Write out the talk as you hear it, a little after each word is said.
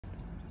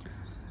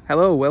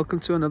Hello, welcome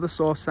to another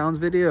Source Sounds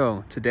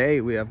video. Today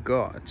we have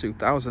got a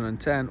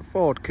 2010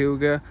 Ford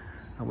Kuga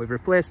and we've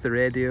replaced the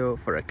radio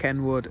for a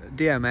KENWOOD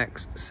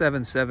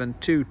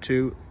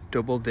DMX7722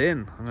 double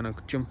din. I'm going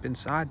to jump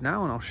inside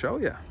now and I'll show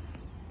you.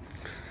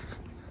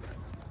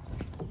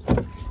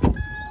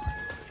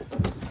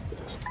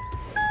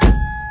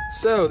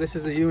 So this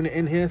is the unit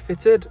in here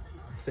fitted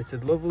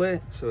lovely.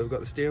 So we've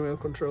got the steering wheel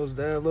controls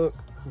there, look,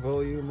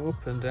 volume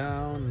up and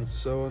down and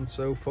so on and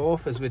so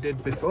forth as we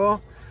did before.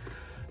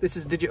 This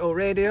is digital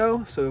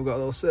radio, so we've got a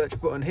little search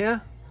button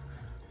here.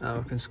 Now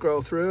we can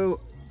scroll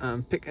through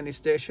and pick any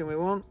station we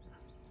want.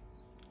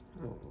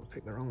 Oh, we'll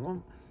pick the wrong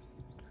one.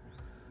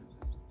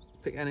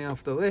 Pick any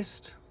off the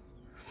list.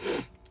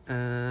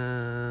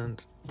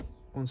 And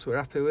once we're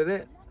happy with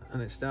it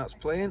and it starts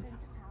playing,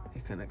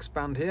 you can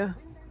expand here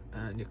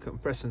and you can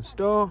press and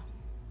store.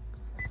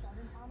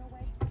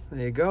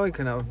 There you go, you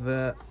can have,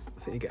 I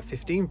think you get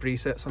 15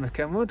 presets on a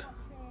KENWOOD.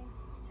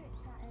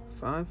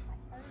 Five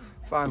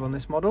on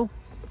this model.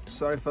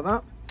 Sorry for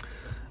that.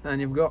 And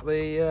you've got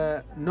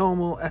the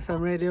normal FM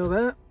radio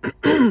there.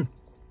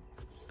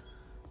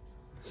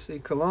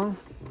 Seek along.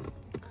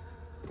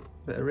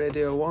 Bit of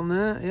radio 1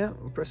 there. Yeah,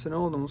 we'll press and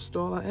hold and we'll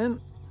store that in.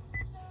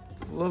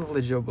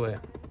 Lovely jubbly.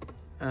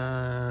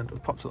 And we'll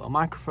pop a little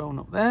microphone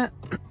up there.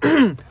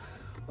 Well,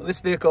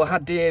 this vehicle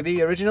had DAB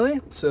originally,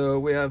 so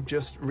we have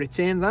just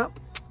retained that.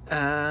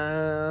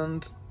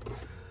 And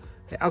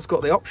it has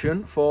got the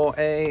option for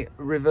a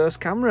reverse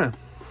camera.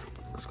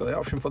 It's got the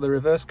option for the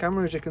reverse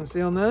camera, as you can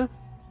see on there,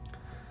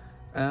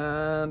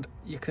 and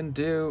you can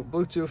do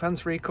Bluetooth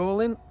hands-free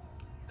calling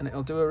and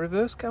it'll do a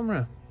reverse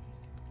camera,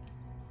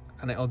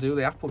 and it'll do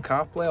the Apple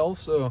CarPlay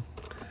also.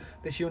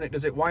 This unit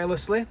does it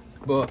wirelessly,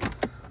 but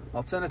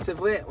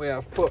alternatively we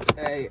have put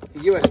a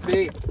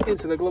USB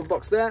into the glove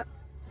box there,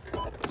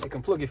 so you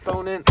can plug your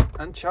phone in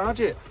and charge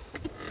it.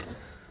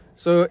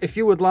 So if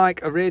you would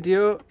like a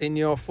radio in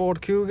your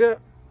Ford Kuga,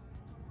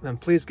 then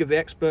please give the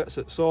experts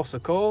at Source a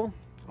call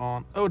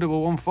on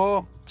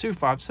 0114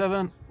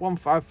 257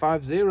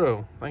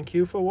 1550. Thank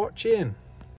you for watching.